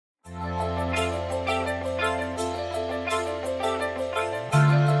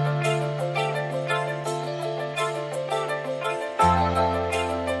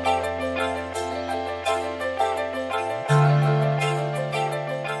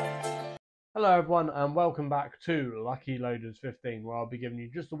Hello everyone and welcome back to Lucky Loaders 15, where I'll be giving you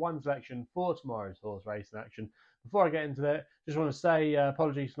just the one selection for tomorrow's horse racing action. Before I get into that, just want to say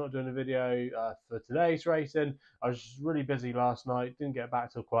apologies for not doing a video for today's racing. I was just really busy last night, didn't get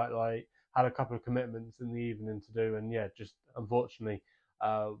back till quite late, had a couple of commitments in the evening to do, and yeah, just unfortunately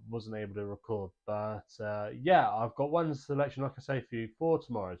wasn't able to record. But yeah, I've got one selection, like I say, for you for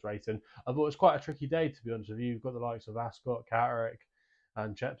tomorrow's racing. I thought it was quite a tricky day, to be honest with you. You've got the likes of Ascot, Catterick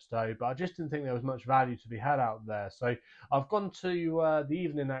and Chepstow, but I just didn't think there was much value to be had out there. So I've gone to the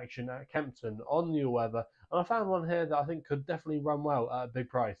evening action at Kempton on the all-weather, and I found one here that I think could definitely run well at a big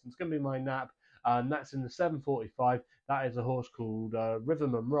price. It's going to be my nap, and that's in the 7:45. That is a horse called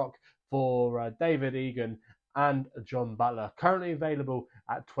Rhythm and Rock for David Egan and John Butler, currently available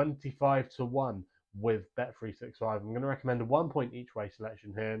at 25 to 1 with Bet365. I'm going to recommend a 1 point each way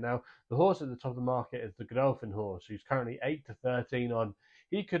selection here. Now, the horse at the top of the market is the Godolphin horse, who's currently 8 to 13 on.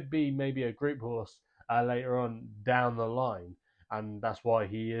 He could be maybe a group horse later on down the line, and that's why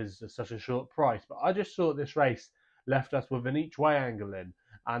he is such a short price. But I just thought this race left us with an each way angle in,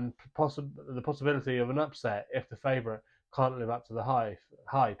 and the possibility of an upset if the favourite can't live up to the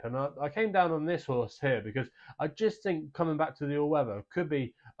hype. And I came down on this horse here because I just think coming back to the all-weather could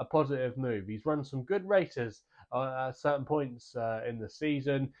be a positive move. He's run some good races at certain points in the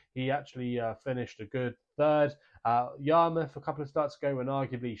season. He actually finished a good third. Yarmouth a couple of starts ago when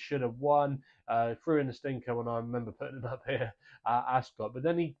arguably should have won. Threw in the stinker when I remember putting him up here at Ascot. But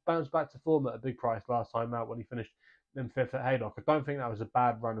then he bounced back to form at a big price last time out when he finished in fifth at Haydock. I don't think that was a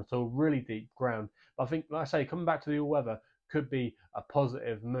bad run at all. Really deep ground. But I think, like I say, coming back to the all-weather could be a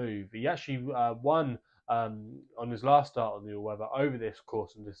positive move. He actually won on his last start on the all-weather over this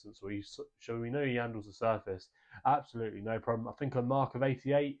course and distance, so we know he handles the surface absolutely no problem. I think a mark of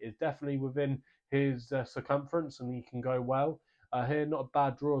 88 is definitely within his circumference, and he can go well here. Not a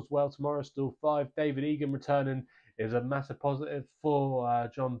bad draw as well tomorrow. Still 5. David Egan returning is a massive positive for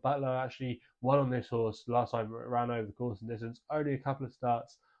John Butler. Actually won on this horse last time, ran over the course and distance. Only a couple of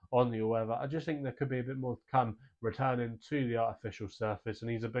starts on the all-weather. I just think there could be a bit more to come returning to the artificial surface, and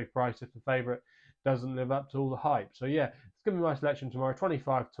he's a big price if the favourite doesn't live up to all the hype. So yeah, it's going to be my selection tomorrow,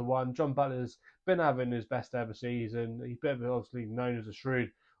 25 to 1. John Butler's been having his best ever season. He's obviously known as a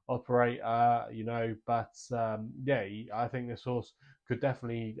shrewd operator, but yeah, I think this horse could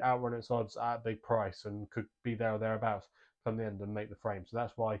definitely outrun its odds at a big price and could be there or thereabouts come the end and make the frame. So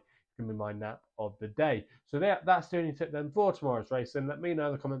that's why going to be my nap of the day. So that's the only tip then for tomorrow's race. And let me know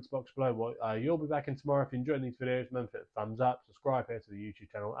in the comments box below what you'll be back in tomorrow. If you enjoyed these videos, remember to hit the thumbs up, subscribe here to the YouTube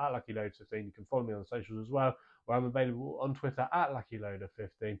channel at LuckyLoader15. You can follow me on the socials as well, where I'm available on Twitter at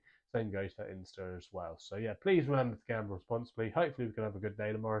LuckyLoader15. Same goes for Insta as well. So yeah, please remember to gamble responsibly. Hopefully we can have a good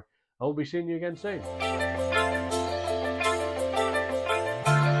day tomorrow. I will be seeing you again soon.